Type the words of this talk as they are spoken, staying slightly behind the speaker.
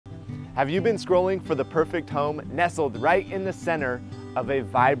Have you been scrolling for the perfect home nestled right in the center of a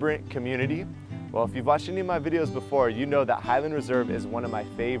vibrant community? Well, if you've watched any of my videos before, you know that Highland Reserve is one of my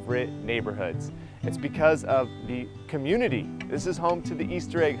favorite neighborhoods. It's because of the community. This is home to the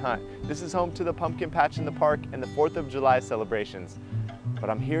Easter egg hunt. This is home to the pumpkin patch in the park and the 4th of July celebrations. But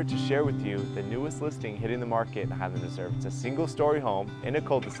I'm here to share with you the newest listing hitting the market in Highland Reserve. It's a single-story home in a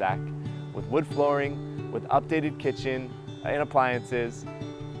cul-de-sac with wood flooring, with updated kitchen and appliances.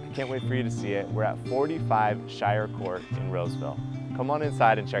 I can't wait for you to see it. We're at 45 Shire Court in Roseville. Come on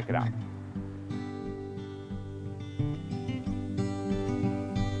inside and check it out.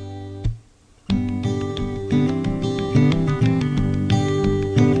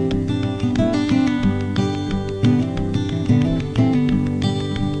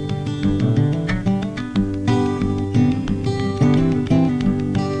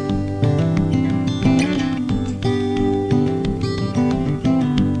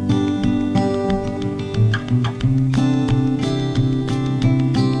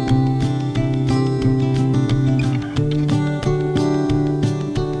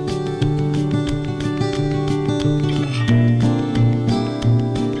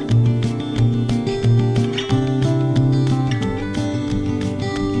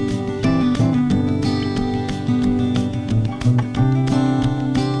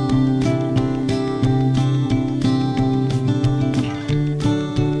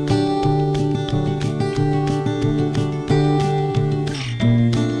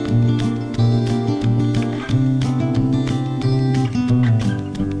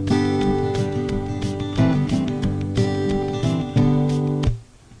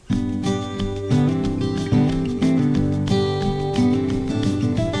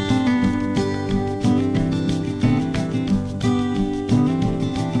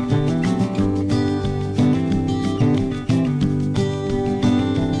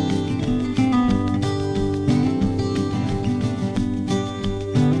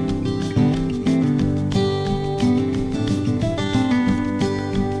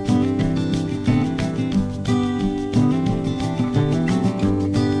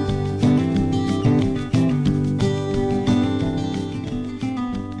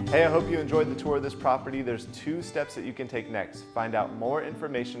 Hey, I hope you enjoyed the tour of this property. There's 2 steps that you can take next. Find out more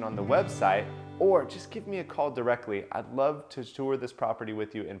information on the website or just give me a call directly. I'd love to tour this property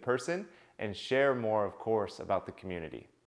with you in person and share more, of course, about the community.